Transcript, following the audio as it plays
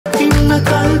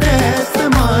කල් දැස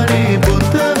මාරේ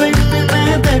බුත වෙන්නේ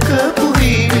නෑ දැකපු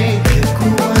හීනේ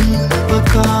කුවන්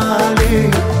පකාලේ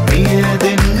මිය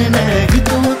දෙන්නේ නෑ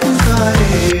හිතුවතු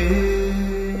කාලේ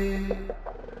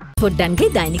පොඩ්ඩන්ගේ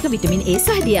දෛනික විටමින් A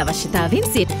සහ D අවශ්‍යතාවයෙන්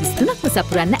 33%ක්ම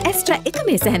සපුරන්න ඇස්ට්‍රා එක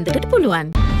මේස හැන්දකට පුළුවන්.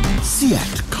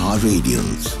 Seat Car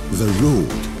Radials. The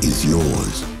road is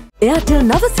yours. Airtel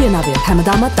 909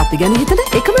 හැමදාමත් අපි ගැන හිතන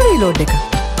එකම රීලෝඩ් එක.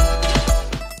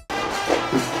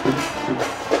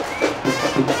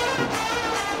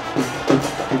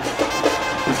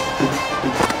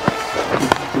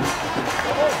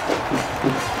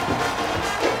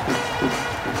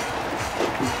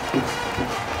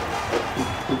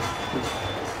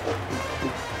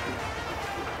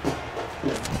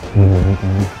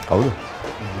 කවුද?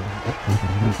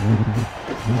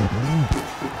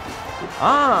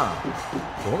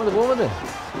 කොහොමද?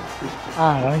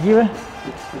 රණජීව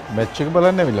මැච් එක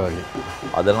බලන්න ඇවිල්ලා වගේ.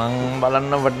 අද නම්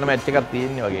බලන්න වටින මැච් එකක්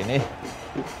තියෙන්නේ වගේ නේ.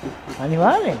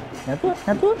 අනිවාර්යෙන්.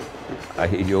 නැතුව.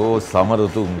 අයියෝ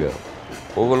සමරතුංග.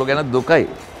 ඕගොල්ලෝ ගැන දුකයි.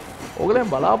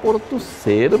 ඕගොල්ලන් බලාපොරොත්තු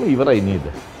සේරම ඉවරයි නේද?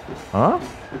 හා?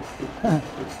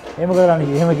 එහෙම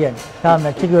කරන්නේ එහෙම කියන්නේ. තාම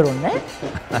මැච් එක ඉවරුන්නේ නැහැ.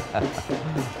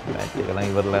 මැච් එක නම්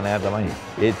ඉවරලා නැහැ තමයි.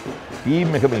 ඒ ටීම්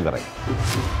එකම ඉවරයි.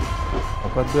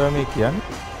 මොකද්ද මේ කියන්නේ?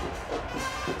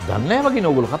 දන්නේ නැහැ වගේ නේ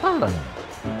ඕගොල්ලෝ කතා කරන්නේ.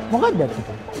 මොකක්ද ඇත්තට?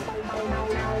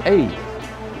 ඇයි?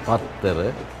 පත්තර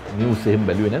නිවුස් එහෙම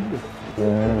බැලුවේ නැද්ද?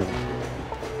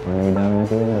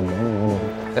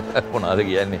 මොනවද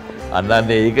කියන්නේ?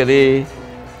 අන්නන්නේ ඒකනේ.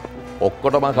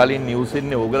 ඔක්කොටම කලින් නිවුස්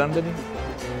එන්නේ ඕගලන්ටනේ.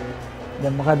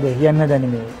 දැන් මොකද්ද කියන්න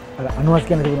හදන්නේ මේ? අර අනුවස්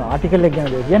කියන තිබුණ ආටිකල් එක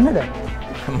ගැනද කියන්නද?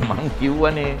 මං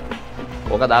කිව්වනේ.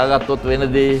 ඔක දාගත්තොත් වෙන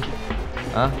දේ.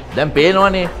 දැන්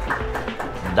පේනවනේ.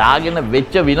 දාගෙන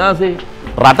වෙච්ච විනාශේ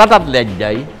රටටත්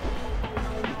ලැජ්ජයි.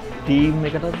 ටීම්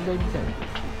එකටත් ලැජ්ජයි.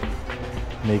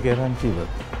 මේක රංචිව.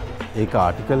 ඒක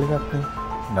ආටිකල් එකක් නේ.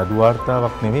 නඩු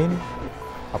වාර්තාවක් නෙවෙයිනේ.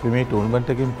 අපි මේ ටූර්නමන්ට්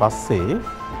එකකින් පස්සේ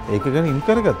ඒක ගැන ඉන්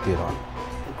කරගත්තා.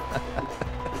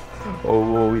 ඔව්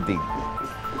ඉතින්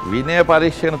විනය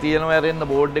පරීක්ෂණ තියෙනවා ඇරෙන්න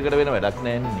බෝඩ් එකට වෙන වැඩක්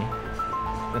නැහැ.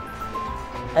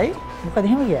 ඇයි? මොකද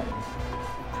එහෙම කියන්නේ?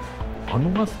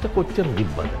 අනුමස්ත කොච්චර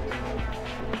තිබ්බද?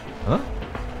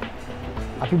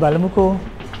 අපි බලමුකෝ.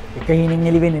 එක හිණින්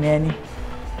එලි වෙන්නේ නැහනේ.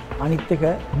 අනිත් එක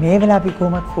මේ වෙලාව අපි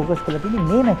කොහොමද ફોකස් කරලා තියෙන්නේ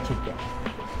මේ මැච් එක ගැන.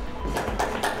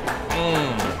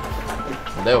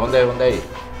 හොඳයි.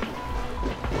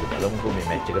 බලමුකෝ මේ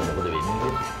මැච් එක මොකද වෙන්නේ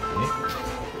කියලා.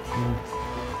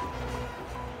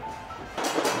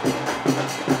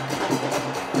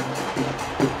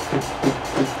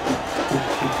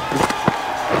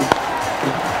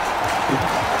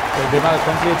 Dewana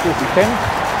completes his 10th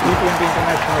T20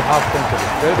 international half century.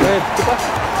 Well played, keeper.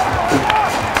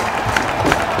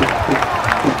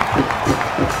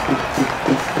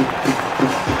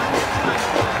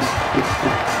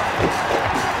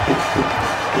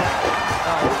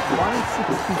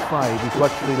 Is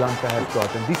what Sri Lanka has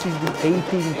got, and this is the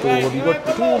 18th over. We got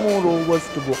 2 more overs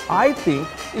to go. I think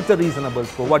it's a reasonable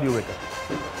score. What do you reckon?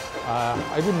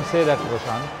 I wouldn't say that,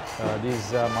 Roshan. These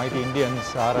mighty Indians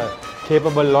are a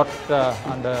capable lot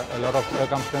under a lot of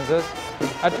circumstances.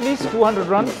 At least 200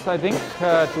 runs, I think,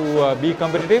 to be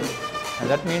competitive, and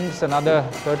that means another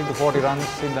 30 to 40 runs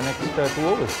in the next 2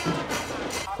 overs.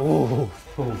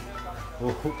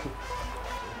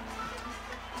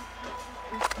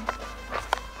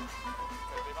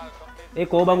 ඒ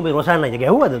කෝබංගු මේ රොෂාන් අයියා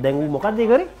ගැහුවද? දැන් ඌ මොකද්ද ඒ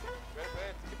කරේ?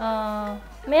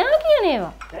 මෙයා කියන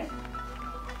ඒවා.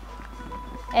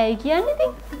 ඇයි කියන්නේ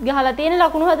ඉතින්? ගහලා තියෙන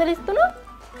ලකුණු 43.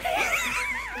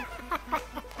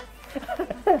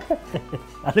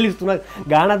 43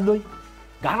 ගානක් දොයි.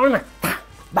 ගානක්.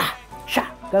 බා ෂා.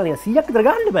 ගාලිය 100ක් විතර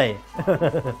ගන්න බෑ.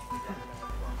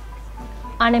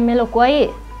 අනේ මේ ලොකු අය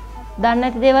දන්නේ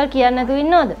නැති දේවල් කියන්නේ නැතුව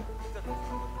ඉන්නවද?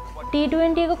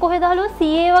 T20 එක කොහෙද හලුව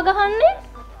 100 ඒව ගහන්නේ?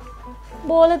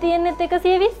 බෝල තියෙන්නෙත්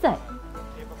 120යි.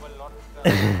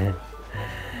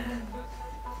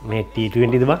 මේ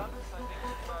T20ද බං?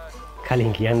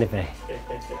 කලින් කියන්න එපා.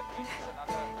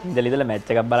 ඉඳලා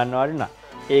මැච් එකක් බලන්න වඩුණා.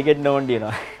 ඒකෙත් නෝන්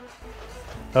දිනවා.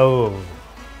 ඔව්.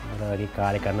 මට වගේ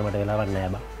කාලේ කරන්න මට වෙලාවක් නෑ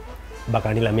බං.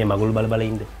 බකණි ළමයා මගුල් බල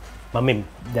ඉන්න. මම මේ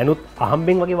දැනුත්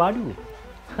අහම්බෙන් වගේ වාඩි උනේ.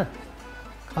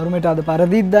 කරුමෙට අද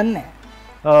පරදීත් දන්නේ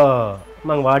නෑ.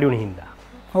 මං වාඩි උනේ හින්දා.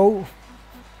 ඔව්.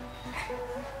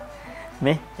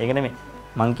 මේ ඒක නෙමෙයි.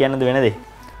 මං කියන්නද වෙන දේ.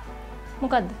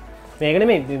 මොකද්ද? මේක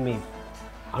නෙමෙයි මේ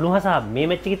අනුහසා මේ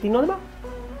මැච් එකෙත් ඉන්නවද බං?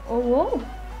 ඔව්.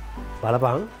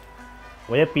 බලපන්.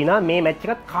 ඔය පිනා මේ මැච්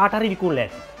එකත් කාට හරි විකුණලා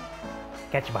ඇති.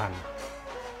 කැච් බහන්න.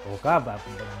 ඕක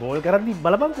බෝල් කරද්දි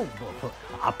බලපන්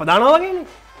අප දානවා වගේනේ.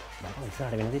 බලපන්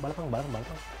ඉස්සරහට වෙන දේ බලපන්.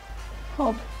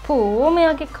 අප්පෝ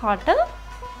මෙයාගේ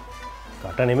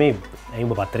කට නෙමෙයි ඇයි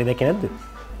උඹ පත්තරේ දැක්කේ නැද්ද?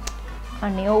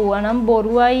 අනේ ඕවා නම්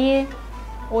බොරු අයියේ.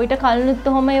 ඔයිට කලිනුත්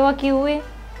ඔහම ඒවා කිව්වේ.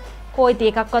 කොයිති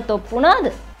එකක්වත් ඔප්පු වුණාද?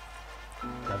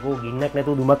 ලකෝ ගින්නක්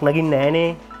නැතුව දුමක් නගින්නේ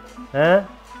නෑනේ. ඈ?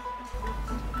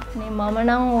 නේ මම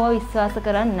නම් ඕවා විශ්වාස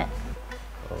කරන්නේ නෑ.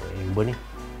 ඔව් ඒ උඹනේ.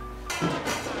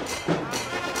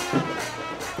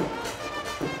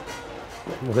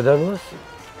 මොකද අනුස්?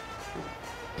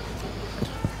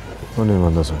 මොනේ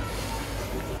මන්දස?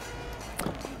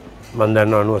 මන්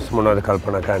දන්නවා අනුස් මොනවද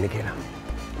කල්පනා කරන්නේ කියලා.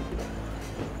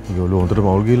 ගොළු හොඳට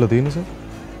මවුල් ගිහිල්ලා තියෙන සර්.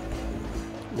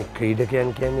 මේ ක්‍රීඩකයන්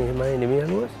කියන්නේ එහෙමයි නෙමෙයි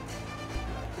අනුස්.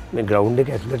 මේ ග්‍රවුන්ඩ් එක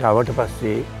ඇතුළට ආවට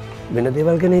පස්සේ වෙන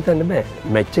දේවල් ගැන හිතන්න බෑ.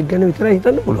 මැච් එක ගැන විතරයි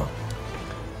හිතන්න පුළුවන්.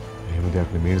 එහෙම දෙයක්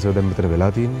නෙමෙයි සර් දැන් මෙතන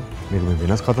වෙලා තියෙන්නේ. මේක මේ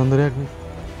වෙනස් කතන්දරයක් නේ.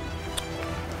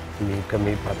 මේක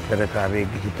මේ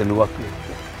පත්තරකාරයෙක්ගේ හිතලුවක් නේ.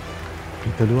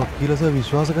 හිතලුවක් කියලා සර්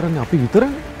විශ්වාස කරන්නේ අපි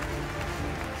විතරනේ.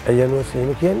 ඇයි අනුස්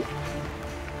එහෙම කියන්නේ?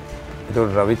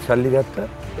 ඒතකොට රවිත් සල්ලි ගත්තා.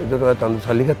 ඒතකොට තඳු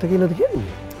සල්ලි ගත්තා කියලාද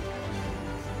කියන්නේ?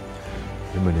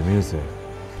 එහෙම නෙමෙයි සර්.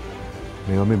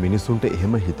 මේවා මේ මිනිස්සුන්ට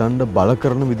එහෙම හිතන්න බල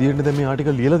කරන විදිහට දැන් මේ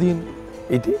ආටිකල් ලියලා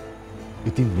තියෙන්නේ.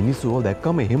 ඉතින් මිනිස්සු ඕවා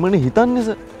දැක්කම එහෙමනේ හිතන්නේ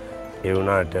සර්. ඒ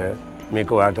වුණාට මේක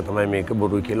ඔයාට තමයි මේක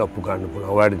බොරුයි කියලා ඔප්පු ගන්න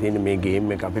පුළුවන්. ඔයාට තියෙන මේ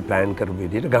ගේම් එක අපි ප්ලෑන් කරපු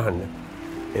විදිහට ගහන්න.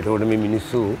 ඒතකොට මේ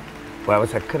මිනිස්සු ඔයාව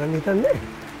සැක කරන්න හිතන්නේ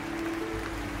නැහැ.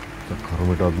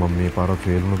 කරුමටවත් මම මේ පාර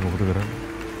ෆේල් වුණොත් මොකද කරන්නේ?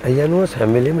 අයියා නෝස්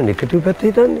හැම වෙලේම නෙගටිව් පැත්ත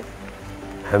හිතන්නේ.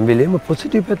 හැම වෙලේම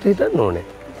පොසිටිව් පැත්ත හිතන්න ඕනේ.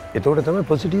 එතකොට තමයි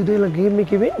පොසිටිව් දේවල් ගේම්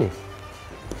එකේ වෙන්නේ.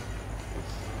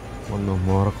 මොන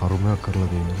මාර කරුමයක් කරලා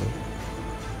තියෙනවා.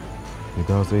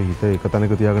 ඊටාසේ හිත එක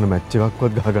තැනක තියාගෙන මැච්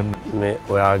එකක්වත් ගහගන්න. මේ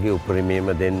ඔයාගේ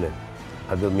උපරිමයම දෙන්න.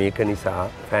 අද මේක නිසා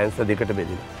ෆෑන්ස් දෙකට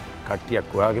බෙදෙනවා.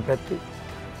 කට්ටියක් ඔයාගේ පැත්තේ,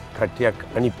 කට්ටියක්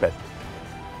අනිත් පැත්තේ.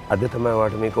 අද තමයි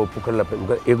ඔයාට මේක ඔප්පු කරලා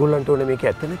මොකද ඒගොල්ලන්ට ඕනේ මේක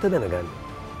ඇත්ත නැත්ද දැනගන්න.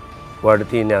 ඔයාට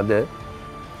තියෙන්නේ අද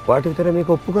ඔයාට විතර මේක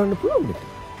ඔප්පු ගන්න පුළුවන් දෙයක්.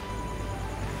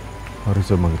 හරි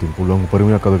සර් මම ඉතින් පුළුවන්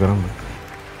උපරිමයක් අද කරන්න.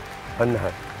 අන්න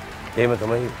හරි. එහෙම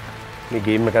තමයි මේ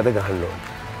ගේම් එක අද ගහන්න ඕනේ.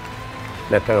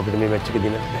 නැත්නම් අපිට මේ මැච් එක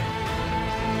දිනන්න බෑ.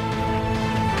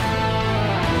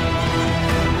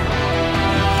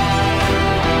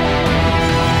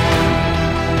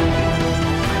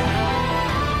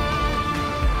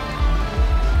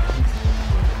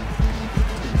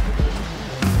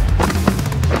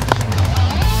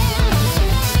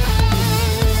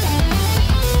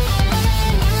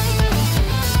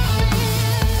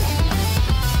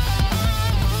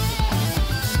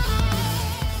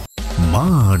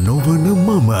 නොවන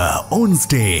මම on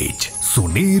stage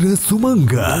සුනීර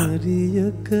සුමංග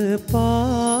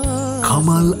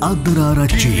කමල්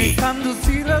අද්දරාරච්චි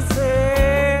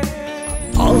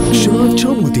ආක්ෂා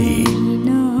චමුති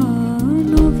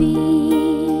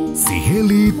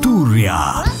සිහෙලි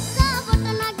තුර්යා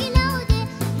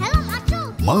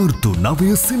මාර්තු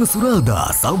 9 සෙනසුරාදා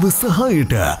සවස්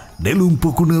 6ට නෙළුම්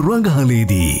පොකුණ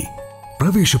රඟහලේදී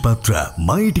ප්‍රවේශපත්‍ර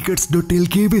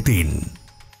mytickets.lk වෙතින්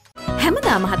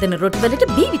හැමදාම හදන රොටිවලට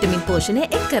B විටමින් පෝෂණය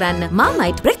එක් කරන්න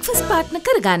මාමයිට් බ්‍රෙක්ෆාස්ට් පාර්ට්නර්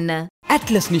කරගන්න.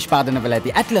 ඇට්ලස් නිෂ්පාදනවල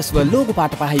ඇති ඇට්ලස් වල ලෝගෝ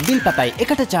පාට පහයි බිල් පතයි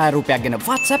එකට ඡායාරූපයක් ගෙන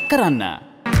WhatsApp කරන්න.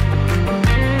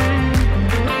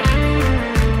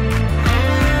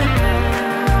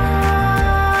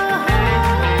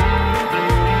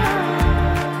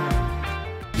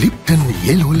 Lipton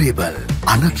yellow label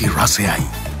අනකි රසයයි.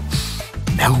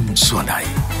 නැවුම් සුවඳයි.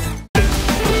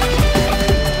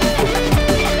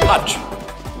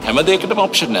 හැම දෙයකටම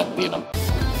ඔප්ෂන් එකක් තියෙනවා.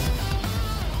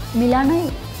 මිලානයි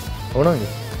ඕනද?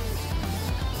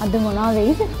 අද මොනවා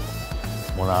වෙයිද?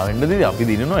 මොනවා වෙන්නද? අපි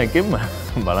දිනනවා එකෙන්ම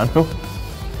බලන්නකො.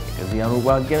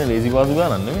 195ක් කියන්නේ ලේසි පාසු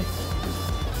ගානක් නෙමෙයි.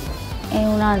 ඒ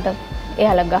වුණාට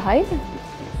එයාලා ගහයිද?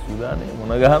 සුදානේ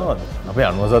මොන ගහනවද? අපේ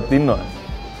අනුවසත් ඉන්නවා.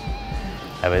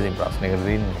 හැබැයි ඉතින් ප්‍රශ්නයකට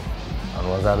තියෙන්නේ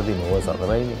අනුවසාර තියෙන ඕව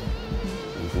සතරයිනේ.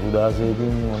 ඉතුරු 16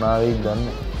 ඉතින් මොනවා වෙයිද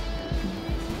දන්නේ.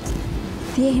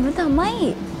 තිය එහෙම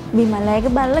තමයි. විමලයක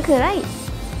බලලා කරයි.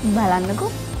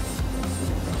 බලන්නකෝ.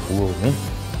 ඌ නේ.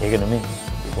 ඒක නෙමෙයි.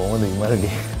 කොහොමද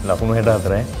විමලගේ ලකුණු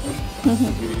 64 ඈ?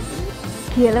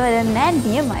 කියලා වැඩක් නෑ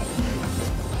නියමයි.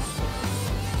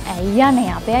 අයියානේ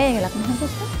අපේ අයගේ ලකුණු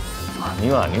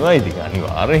 64. අනිවා ඉතින්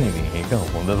අනිවාර්යෙන් ඉතින් ඒක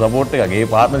හොඳ සපෝට් එකක්. ඒ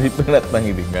පාර්ට්නර්ෂිප් එක නැත්තම්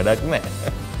ඉතින් වැඩක් නෑ.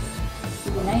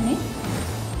 නෑනේ.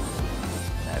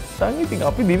 නැත්තම් ඉතින්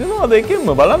අපි දිනනවා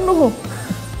දෙකෙන්ම බලන්නකෝ.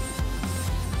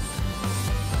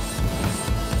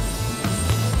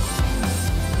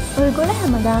 ඔයගොල්ලෝ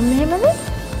හැමදාම මෙහෙමද?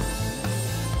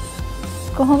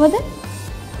 කොහොමද?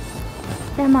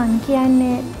 දැන් මං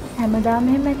කියන්නේ හැමදාම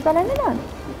මෙහෙම මැච් බලන්නේ නේද?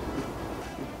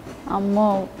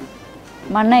 අම්මෝ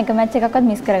මන්න එක මැච් එකක්වත්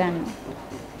මිස් කරගන්නවා.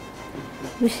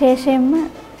 විශේෂයෙන්ම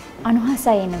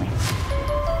අනුහසයි ඉන්න මැච්.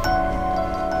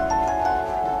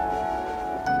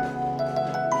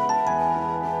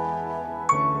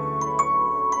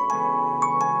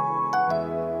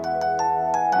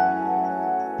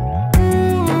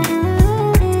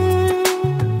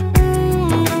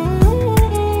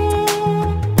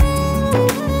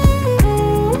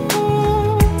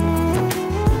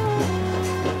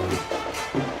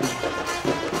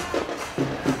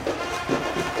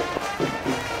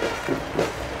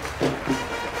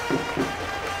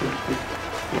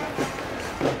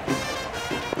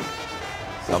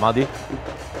 සමාධිය.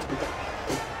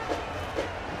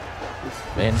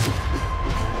 මෙන්න.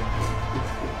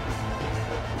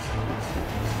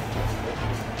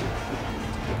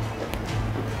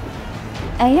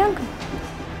 ඇයි අංකල්?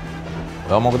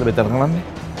 ඔයා මොකද මෙතන කරන්නේ?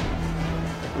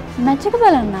 මැච් එක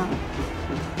බලන්න ආවා.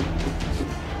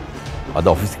 අද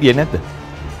ඔෆිස් ගියේ නැද්ද?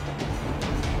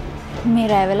 මේ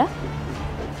රෑ වෙලා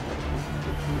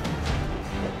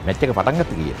මැච් එක පටන්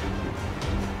ගත්තේ කීයද?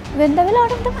 වෙන්ද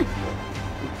වෙලාවටම තමයි.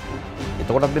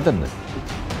 එතකොටත් මෙතනද?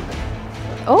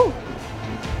 ඔව්.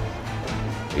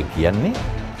 ඒ කියන්නේ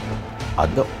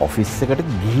අද ඔෆිස් එකට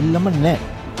ගිහිල්ලම නැහැ.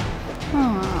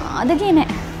 අද ගියේ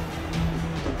නැහැ.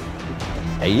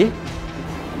 ඇයි ඒ?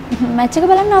 මැච් එක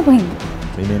බලන්න ආපු හින්දා.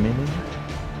 මේ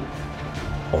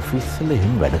ඔෆිස් වල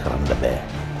එහෙම වැඩ කරන්න බෑ.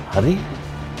 හරි?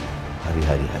 හරි.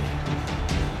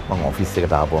 මම ඔෆිස්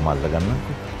එකට ආපුවම අල්ල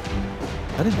ගන්නම්කෝ.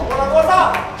 හරිද?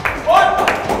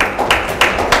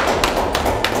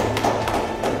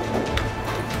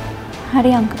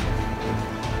 හරි uncle.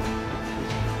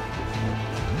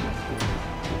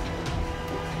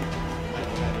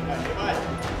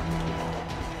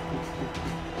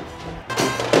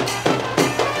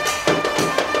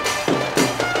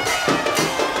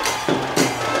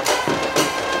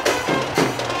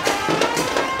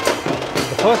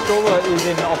 First over is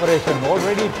in operation.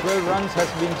 Already 12 runs has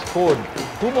been scored.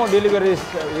 2 more deliveries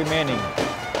remaining.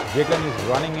 Jeewan is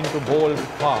running into ball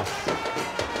fast.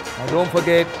 Now don't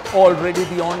forget, already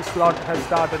the onslaught has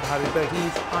started, Harita.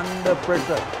 He's under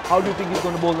pressure. How do you think he's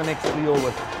going to bowl the next 3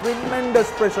 overs? Tremendous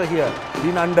pressure here.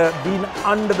 Been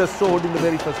under the sword in the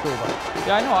very first over.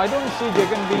 Yeah, I know. I don't see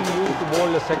Jeewan being used to bowl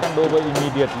the second over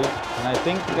immediately. And I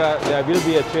think there will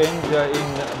be a change in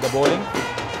the bowling.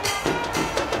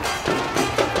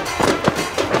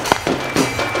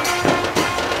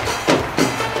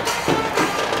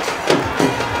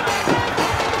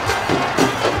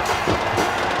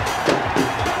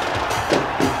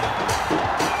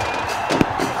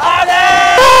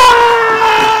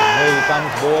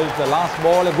 The last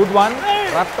ball, a good one,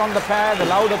 wrapped on the pad, a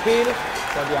loud appeal,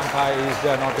 but the umpire is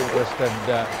not interested.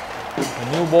 A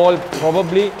new ball,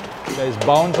 probably, there is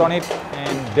bounce on it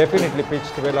and definitely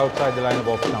pitched well outside the line of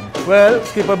off stump. Well,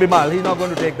 skipper Bimal, he's not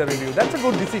going to take the review. That's a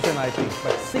good decision, I think,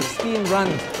 but 16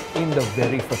 runs in the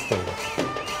very first over.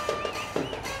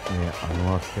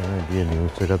 අනුවක් කියන ගිය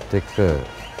news එකත් එක්ක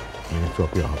මිනිස්සු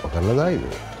අපි අහප කරලා දායිද?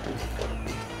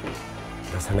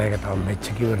 රසනායක තාම match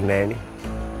එක ඉවර නෑනේ.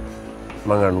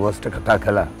 මම අනුවස්ට කතා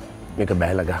කළා මේක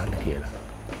බෑලා ගහන්න කියලා.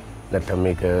 නැත්නම්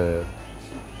මේක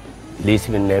ලීසි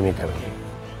වෙන්නේ නෑ මේ තරගේ.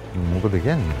 මොකද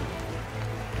කියන්නේ?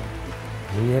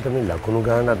 මිනිහට මේ ලකුණු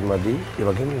ගන්නත් මදි. ඒ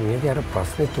වගේම මේකේ අර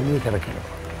ප්‍රශ්නේ තුනී කරකිනවා.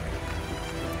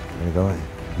 මේ තමයි.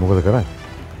 මොකද කරන්නේ?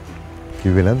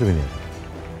 කිව්වේ නැද්ද මිනිහා?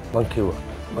 මං කිව්වා.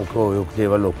 මං ඔය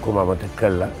දේවල් ඔක්කොම අමතක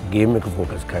කරලා ගේම් එක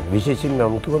ફોකස් කරන්න. විශේෂයෙන්ම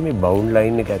මම කිව්වා මේ බවුන්ඩ්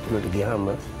ලයින් එක ඇතුළට ගියාම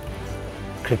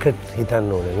ක්‍රිකට් හිතන්න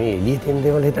ඕනේ. මේ එළිය තියෙන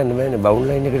දේවල් හිතන්න බෑනේ. බවුන්ඩ්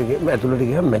ලයින් එකට ඇතුළට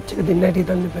ගියාම මැච් එක දෙන්න හැටි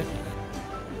හිතන්න බෑ.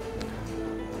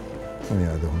 මේ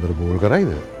අද හොඳට බෝල්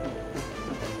කරයිද?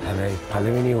 හැබැයි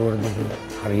පළවෙනි ඕවර් දෙක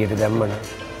හරියට දැම්මම මම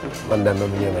දන්නවා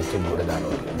මිනිහා මැච් එක ගොඩ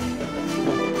දානවා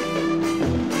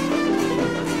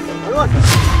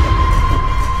කියලා.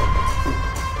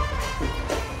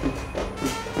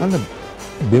 අන්න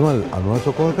බිමල් අනුවස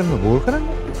කෝල් කරන බෝල්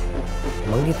කරන්නේ.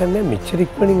 මං හිතන්නේ මෙච්චර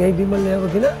ඉක්මනින් ඇයි බිමල් යව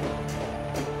කියලා.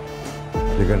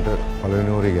 දෙකන්ට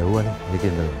පළවෙනි ඕවරේ ගැහුවානේ.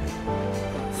 දෙකෙන් දන්නේ.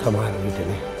 සමහර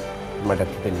විටනේ මට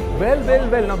හිතෙන්නේ. Well,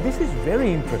 now this is very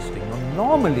interesting. Now,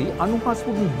 normally, Anuhas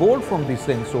wouldn't bowl from this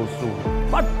end so soon.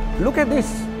 But look at this.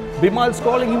 Bimal's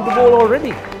calling him to bowl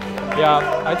already. Yeah,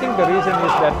 I think the reason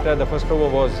is that the first over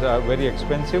was very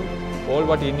expensive. All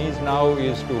what he needs now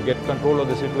is to get control of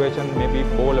the situation, maybe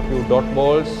bowl a few dot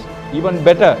balls. Even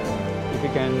better if he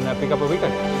can pick up a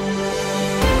wicket.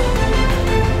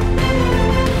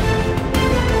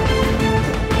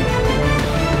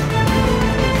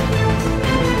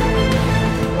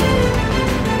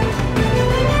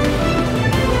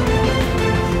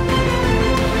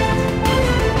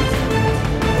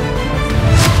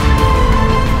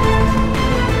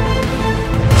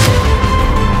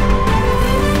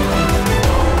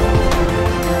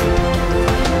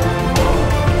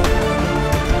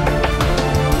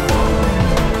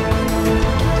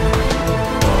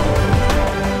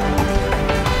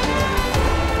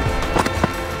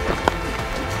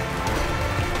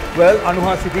 Well,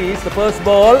 Anuha City is the first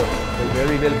ball.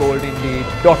 Very well bowled indeed.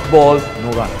 Dot ball,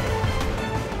 no run.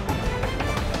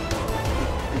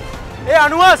 Hey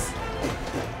Anuhas!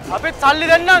 Apit salli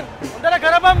dennan. Undala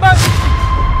karapan bang.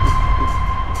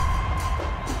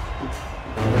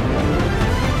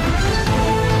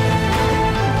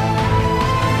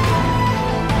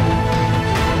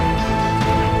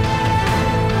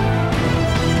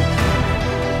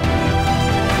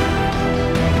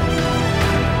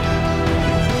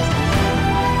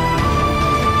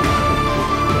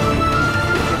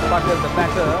 Patel, the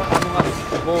batter, coming up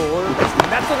the ball.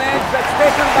 That's an edge that's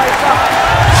taken by Saman.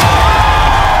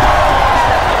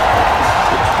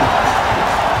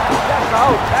 That's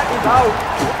out. That is out.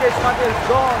 Mukesh Patel is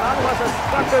gone. Anusha has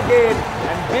struck again.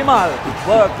 And Bimal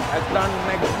work has done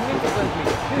magnificently.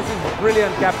 This is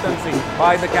brilliant captaincy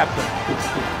by the captain.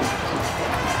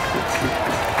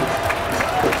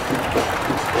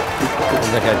 On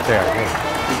the catch there.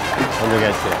 On the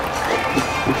catch there.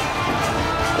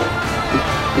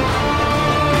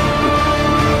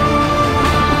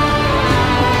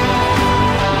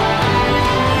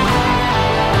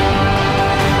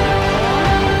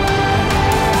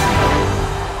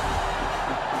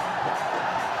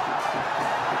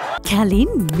 කැලින්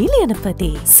මිලියනපති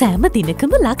සෑම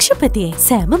දිනකම ලක්ෂපතිය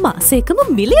සෑම මාසයකම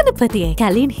මිලියනපතිය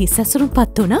කැලින් හිස්සැසුරුම්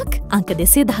පත් වනක් අංක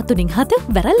 213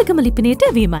 වැරල්ලගම ලිපිනයට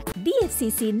ඇවීමයි.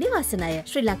 DFCC නිවාසනය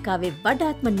ශ්‍රී ලංකාවේ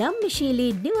වඩාත්ම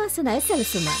නම්මිශීලී නිවාසනය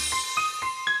සැලසුම.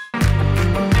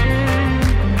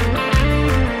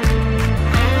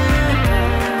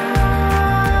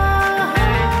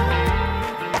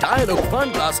 Dialog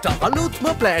Fantastic අලුත්ම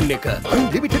plan එක.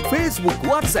 Unlimited Facebook,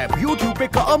 WhatsApp, YouTube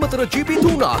එක අමතර GB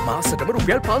 3ක් මාසෙටම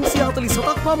රුපියල්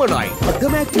 547ක් පමණයි.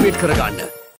 අදම ඇක්ටිවේට් කරගන්න.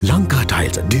 ලංකා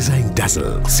ටයිල්ස් ඩිසයින් ඩැසල්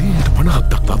 50%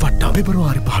 දක්වා වට්ටා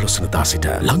පෙබරවාරි 15 වෙනිදා සිට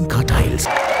Lanka tiles.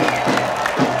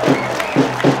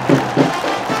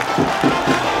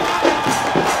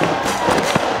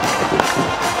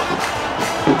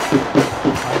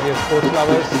 Dear sports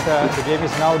lovers, the game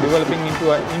is now developing into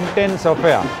an intense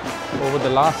affair. Over the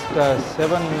last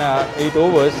 7-8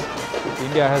 overs,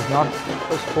 India has not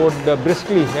scored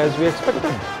briskly as we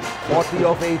expected. 40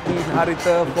 of 18,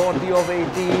 Haritha, 40 of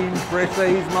 18, pressure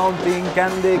is mounting,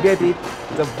 can they get it?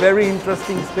 It's a very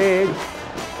interesting stage.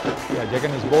 Yeah,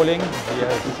 Jagan is bowling. He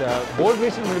has bowled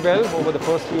reasonably well over the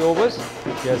first 3 overs.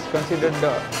 He has conceded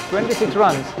 26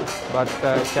 runs, but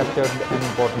captured an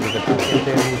important wicket.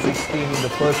 16 in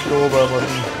the first over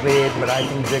wasn't great, but I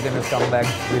think Jagan has come back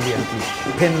brilliantly.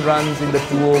 10 runs in the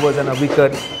 2 overs and a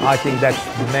wicket. I think that's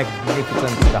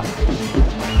magnificent stuff.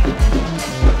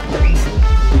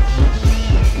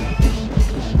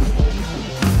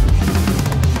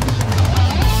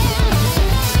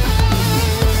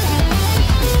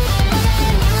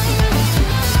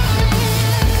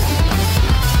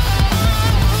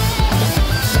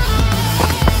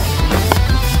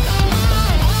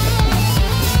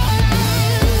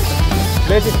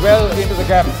 Plays it well into the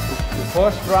gap.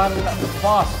 First run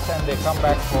fast and they come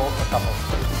back for a couple.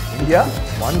 India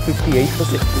 158 for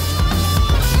 6.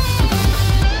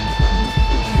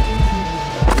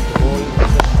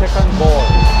 The second ball.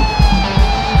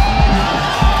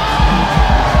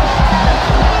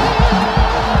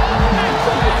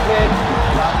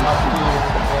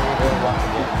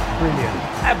 Brilliant.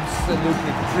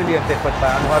 Absolutely brilliant effort by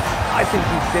Anwar. I think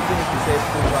he's definitely saved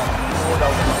 2 runs. No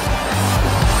doubt about it.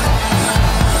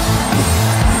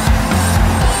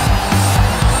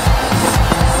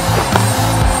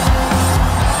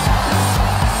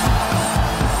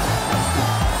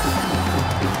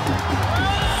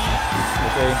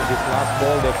 Into this last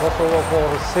ball, they cross over for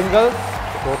a single.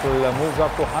 The total moves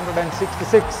up to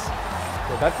 166.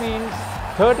 So that means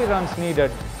 30 runs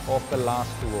needed of the last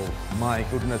 2 overs. My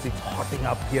goodness, it's hotting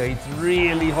up here. It's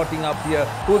really hotting up here.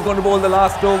 Who's going to bowl the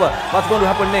last over? What's going to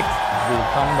happen next? We'll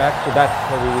come back to that.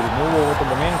 So we will move over to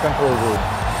the main control room.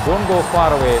 Don't go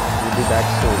far away. We'll be back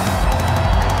soon.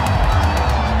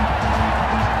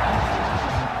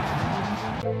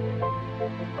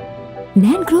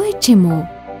 Nan grow chimo.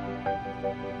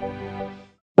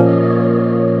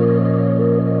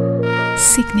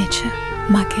 Signature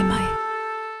මගේමයි.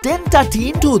 Denta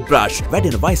Teen Toothbrush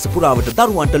වැඩෙන වයස පුරාවට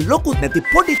දරුවන්ට ලොකුත් නැති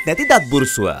පොඩිත් නැති දත්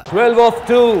බුරුසුව. 12 of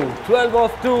 2, 12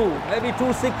 of 2, maybe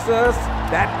 2 sixers.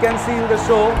 That can seal the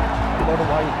show. What a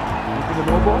wide. You think a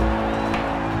no ball?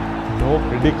 No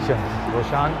predictions,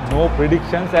 Roshan. No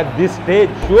predictions at this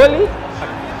stage. Surely